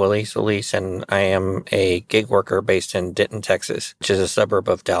name is Willie Solis, and I am a gig worker based in Denton, Texas, which is a suburb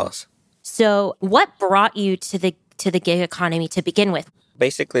of Dallas. So what brought you to the gig economy to begin with?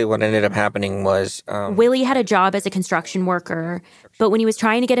 Basically, what ended up happening was... Willie had a job as a construction worker, but when he was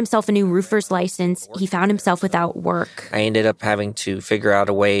trying to get himself a new roofer's license, he found himself without work. I ended up having to figure out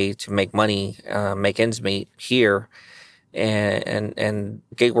a way to make money, make ends meet here, and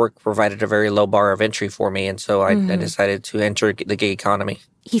gig work provided a very low bar of entry for me, and so I decided to enter the gig economy.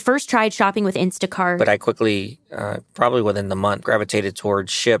 He first tried shopping with Instacart. But I quickly, probably within the month, gravitated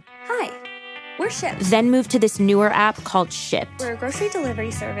towards Shipt. Hi. We're Shipt. Then moved to this newer app called Shipt. We're a grocery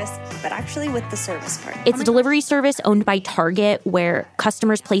delivery service, but actually with the service part. It's a delivery service owned by Target where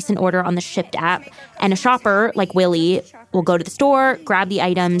customers place an order on the Shipt app, and a shopper, like Willie, will go to the store, grab the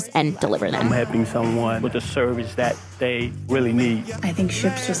items, and deliver them. I'm helping someone with a service that they really need. I think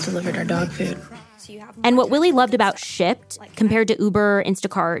Shipt just delivered our dog food. And what Willie loved about Shipt, compared to Uber,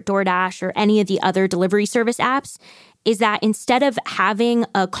 Instacart, DoorDash, or any of the other delivery service apps, is that instead of having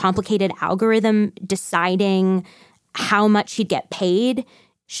a complicated algorithm deciding how much he'd get paid,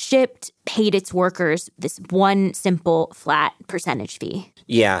 Shipt paid its workers this one simple flat percentage fee.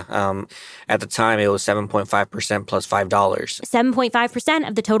 Yeah. At the time, it was 7.5% plus $5. 7.5%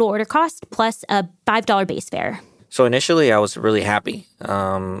 of the total order cost plus a $5 base fare. So initially, I was really happy.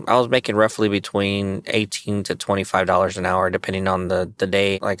 I was making roughly between $18 to $25 an hour, depending on the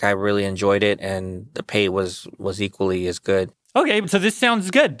day. Like, I really enjoyed it, and the pay was equally as good. Okay, so this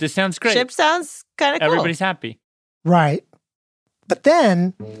sounds good. This sounds great. Shipt sounds kind of cool. Everybody's happy. Right. But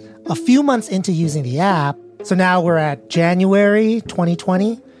then, a few months into using the app, so now we're at January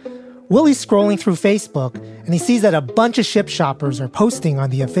 2020, Willie's scrolling through Facebook, and he sees that a bunch of Shipt shoppers are posting on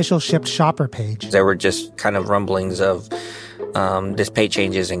the official Shipt shopper page. There were just kind of rumblings of this pay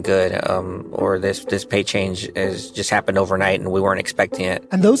change isn't good, or this pay change has just happened overnight and we weren't expecting it.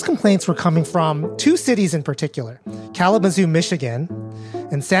 And those complaints were coming from two cities in particular, Kalamazoo, Michigan,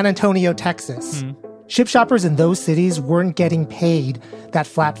 and San Antonio, Texas. Shipt shoppers in those cities weren't getting paid that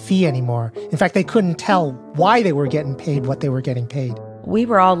flat fee anymore. In fact, they couldn't tell why they were getting paid what they were getting paid. We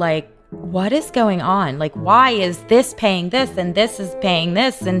were all like, what is going on? Like, why is this paying this and this is paying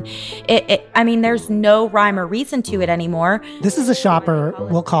this? And I mean, there's no rhyme or reason to it anymore. This is a shopper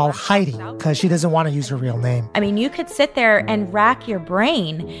we'll call Heidi because she doesn't want to use her real name. I mean, you could sit there and rack your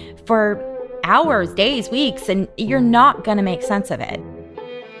brain for hours, days, weeks, and you're not going to make sense of it.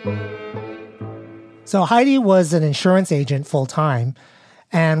 So Heidi was an insurance agent full-time.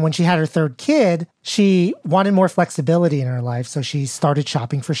 And when she had her third kid, she wanted more flexibility in her life, so she started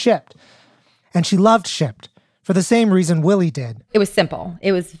shopping for Shipt. And she loved Shipt for the same reason Willie did. It was simple.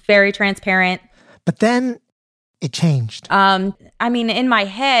 It was very transparent. But then it changed. I mean, in my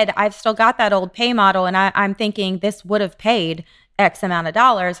head, I've still got that old pay model, and I'm thinking this would have paid X amount of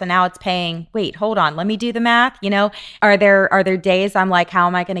dollars, and now it's paying, wait, hold on, let me do the math. You know, are there days I'm like, how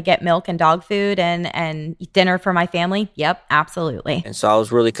am I going to get milk and dog food and dinner for my family? Yep, absolutely. And so I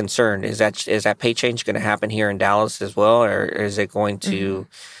was really concerned. Is that pay change going to happen here in Dallas as well, or is it going to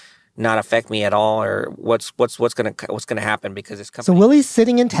not affect me at all, or what's going to happen because this company? So Willie's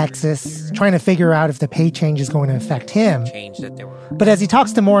sitting in Texas trying to figure out if the pay change is going to affect him. But as he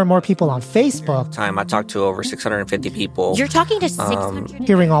talks to more and more people on Facebook, I talked to over 650 people. You're talking to 600?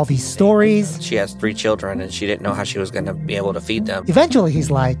 Hearing all these stories. She has 3 children, and she didn't know how she was going to be able to feed them. Eventually, he's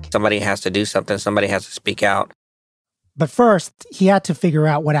like, somebody has to do something. Somebody has to speak out. But first, he had to figure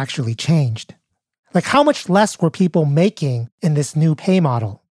out what actually changed. Like, how much less were people making in this new pay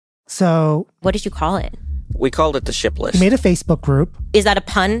model? So... What did you call it? We called it the Shipt List. He made a Facebook group. Is that a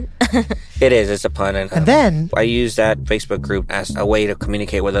pun? It is. It's a pun. And then... I used that Facebook group as a way to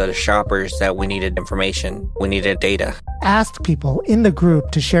communicate with other shoppers that we needed information. We needed data. Asked people in the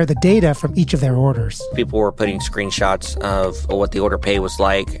group to share the data from each of their orders. People were putting screenshots of what the order pay was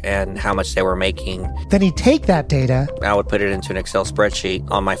like and how much they were making. Then he'd take that data. I would put it into an Excel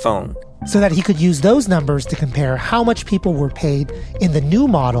spreadsheet on my phone. So that he could use those numbers to compare how much people were paid in the new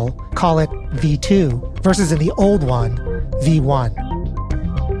model, call it V2, versus in the old one, V1.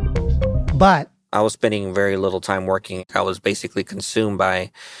 But I was spending very little time working. I was basically consumed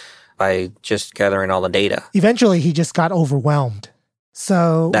by just gathering all the data. Eventually, he just got overwhelmed.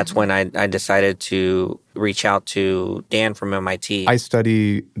 So that's when I decided to reach out to Dan from MIT. I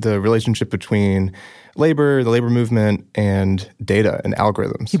study the relationship between labor, the labor movement, and data and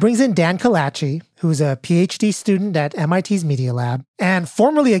algorithms. He brings in Dan Kalachi, who's a PhD student at MIT's Media Lab and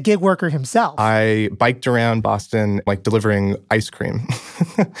formerly a gig worker himself. I biked around Boston, like delivering ice cream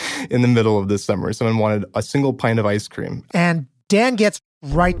in the middle of this summer. Someone wanted a single pint of ice cream. And Dan gets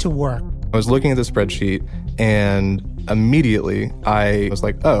right to work. I was looking at the spreadsheet, and immediately I was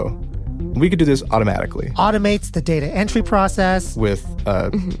like, oh, we could do this automatically. Automates the data entry process. With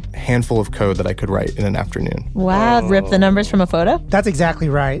a handful of code that I could write in an afternoon. Wow, rip the numbers from a photo? That's exactly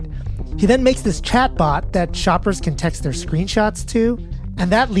right. He then makes this chat bot that shoppers can text their screenshots to,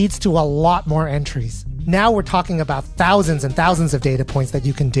 and that leads to a lot more entries. Now we're talking about thousands and thousands of data points that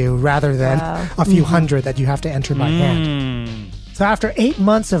you can do rather than a few hundred that you have to enter by hand. So after 8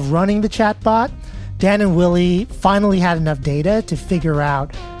 months of running the chatbot, Dan and Willie finally had enough data to figure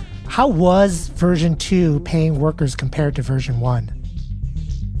out how was version 2 paying workers compared to version 1.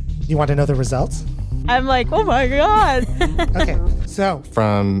 You want to know the results? I'm like, oh my God. Okay, so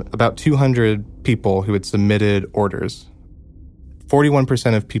from about 200 people who had submitted orders,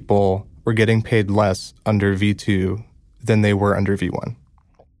 41% of people were getting paid less under V2 than they were under V1.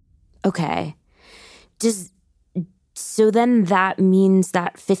 Okay. So then that means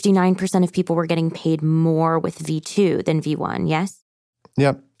that 59% of people were getting paid more with V2 than V1, yes?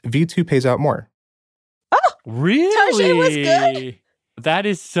 Yep. V2 pays out more. Oh! Really? Tajay was good? That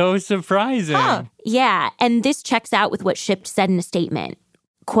is so surprising. Huh. Yeah, and this checks out with what Shipt said in a statement.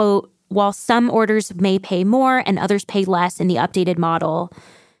 Quote, while some orders may pay more and others pay less in the updated model,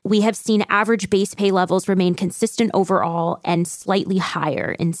 we have seen average base pay levels remain consistent overall and slightly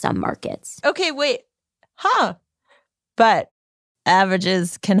higher in some markets. Okay, wait. Huh. But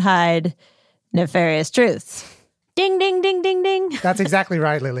averages can hide nefarious truths. Ding, ding, ding, ding, ding. That's exactly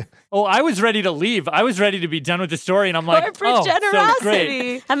right, Lily. Oh, I was ready to leave. I was ready to be done with the story, and I'm like, corporate generosity. So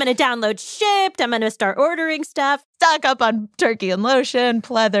great. I'm going to download Shipt. I'm going to start ordering stuff. Stock up on turkey and lotion,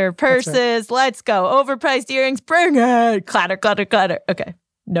 pleather purses. Right. Let's go. Overpriced earrings. Bring it. Clatter, clatter, clatter. Okay.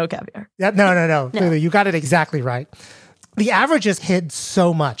 No caviar. Yeah, no. Lily, you got it exactly right. The averages hid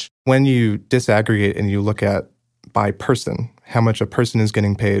so much. When you disaggregate and you look at by person, how much a person is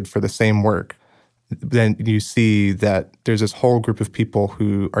getting paid for the same work, then you see that there's this whole group of people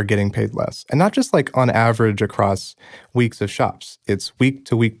who are getting paid less. And not just like on average across weeks of shops. It's week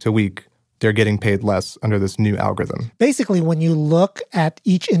to week to week, they're getting paid less under this new algorithm. Basically, when you look at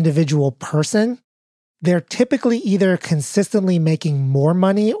each individual person, they're typically either consistently making more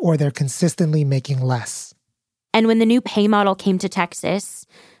money or they're consistently making less. And when the new pay model came to Texas,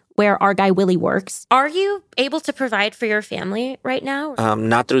 where our guy Willie works, are you able to provide for your family right now?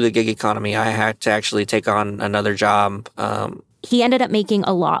 Not through the gig economy. I had to actually take on another job. He ended up making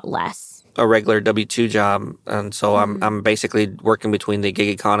a lot less. A regular W-2 job. And so I'm basically working between the gig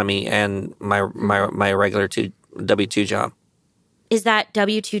economy and my regular W-2 job. Is that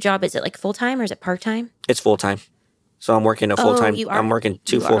W-2 job, is it like full-time or is it part-time? It's full-time. So I'm working a full-time. I'm working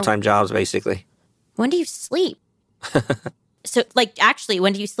two full-time jobs, basically. When do you sleep? So, actually,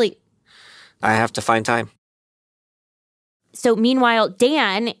 when do you sleep? I have to find time. So, meanwhile,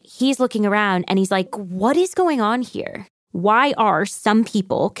 Dan, he's looking around and he's like, what is going on here? Why are some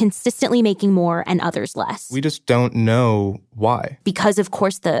people consistently making more and others less? We just don't know why. Because, of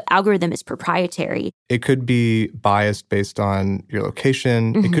course, the algorithm is proprietary. It could be biased based on your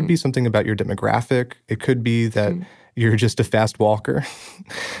location. Mm-hmm. It could be something about your demographic. It could be that you're just a fast walker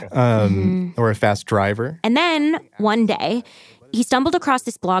or a fast driver. And then one day, he stumbled across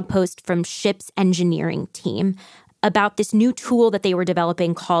this blog post from Shipt's engineering team about this new tool that they were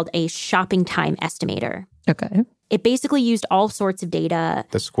developing called a shopping time estimator. Okay. It basically used all sorts of data.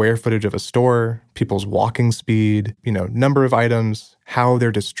 The square footage of a store, people's walking speed, number of items, how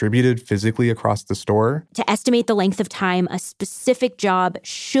they're distributed physically across the store. To estimate the length of time a specific job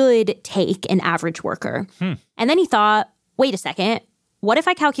should take an average worker. And then he thought, wait a second, what if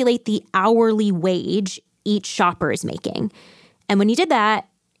I calculate the hourly wage each shopper is making? And when he did that,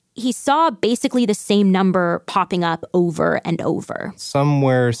 he saw basically the same number popping up over and over.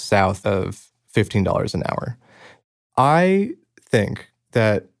 Somewhere south of $15 an hour. I think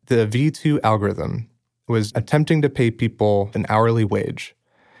that the V2 algorithm was attempting to pay people an hourly wage.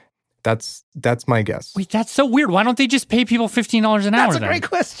 That's my guess. Wait, that's so weird. Why don't they just pay people $15 an hour then? That's a great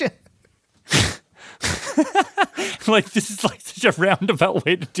question. This is such a roundabout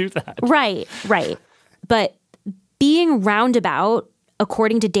way to do that. Right. But being roundabout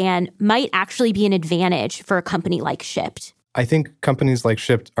according to Dan, might actually be an advantage for a company like Shipt. I think companies like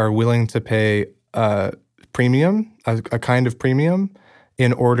Shipt are willing to pay a premium, a kind of premium,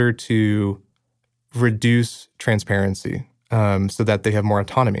 in order to reduce transparency so that they have more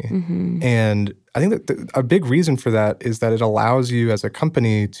autonomy. Mm-hmm. And I think that a big reason for that is that it allows you as a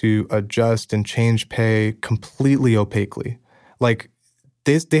company to adjust and change pay completely opaquely. Like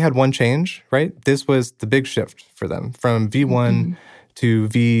they had one change, right? This was the big shift for them from V1 to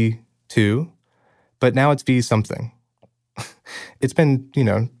V2, but now it's V something. It's been,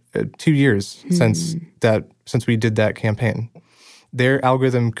 2 years since we did that campaign. Their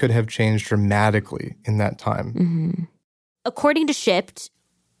algorithm could have changed dramatically in that time. Mm-hmm. According to Shipt,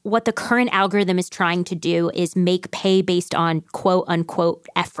 what the current algorithm is trying to do is make pay based on quote unquote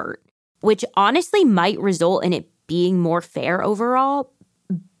effort, which honestly might result in it being more fair overall.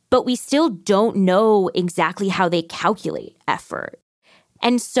 But we still don't know exactly how they calculate effort.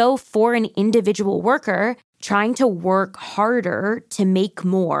 And so for an individual worker trying to work harder to make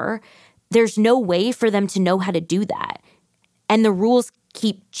more, there's no way for them to know how to do that. And the rules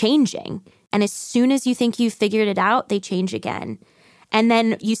keep changing. And as soon as you think you've figured it out, they change again. And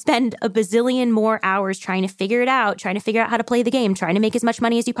then you spend a bazillion more hours trying to figure it out, trying to figure out how to play the game, trying to make as much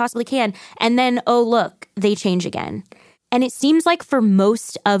money as you possibly can. And then, oh, look, they change again. And it seems like for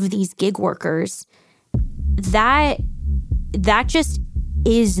most of these gig workers, that just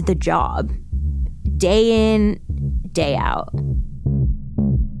is the job. Day in, day out.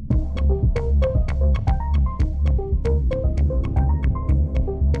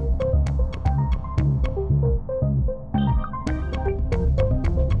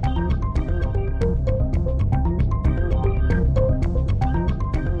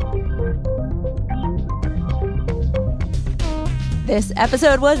 This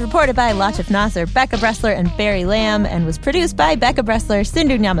episode was reported by Latif Nasser, Becca Bressler, and Barry Lamb, and was produced by Becca Bressler,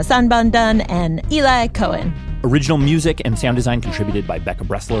 Sindhu Nyamasanbandan, and Eli Cohen. Original music and sound design contributed by Becca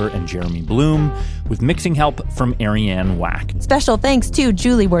Bressler and Jeremy Bloom, with mixing help from Ariane Wack. Special thanks to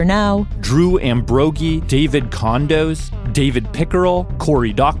Julie Wernow, Drew Ambrogi, David Condos, David Pickerel,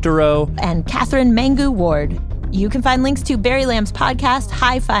 Corey Doctorow, and Catherine Mangu Ward. You can find links to Barry Lamb's podcast,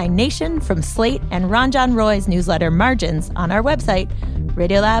 Hi-Fi Nation, from Slate, and Ranjan Roy's newsletter, Margins, on our website,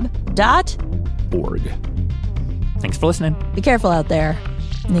 radiolab.org. Thanks for listening. Be careful out there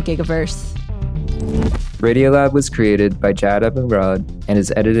in the Gigaverse. Radiolab was created by Jad Abumrad and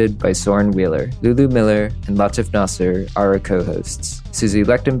is edited by Soren Wheeler. Lulu Miller and Latif Nasser are our co-hosts. Susie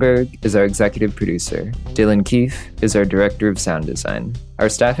Lechtenberg is our executive producer. Dylan Keefe is our director of sound design. Our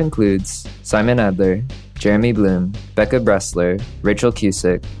staff includes Simon Adler, Jeremy Bloom, Becca Bressler, Rachel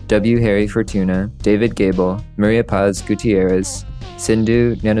Cusick, W. Harry Fortuna, David Gable, Maria Paz Gutierrez,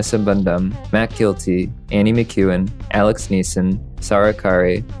 Sindhu Nyanasambandam, Matt Kilty, Annie McEwen, Alex Neeson, Sarah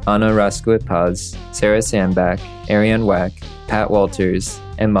Kari, Anna Raskowit Paz, Sarah Sandbach, Ariane Wack, Pat Walters,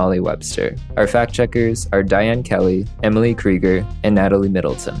 and Molly Webster. Our fact checkers are Diane Kelly, Emily Krieger, and Natalie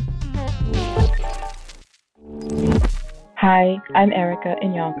Middleton. Hi, I'm Erica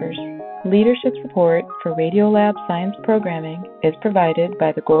in Yonkers. Leadership support for Radiolab Science Programming is provided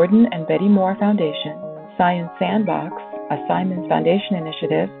by the Gordon and Betty Moore Foundation, Science Sandbox, a Simons Foundation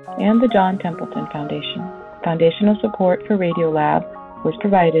initiative, and the John Templeton Foundation. Foundational support for Radiolab was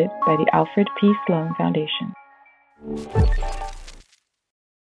provided by the Alfred P. Sloan Foundation.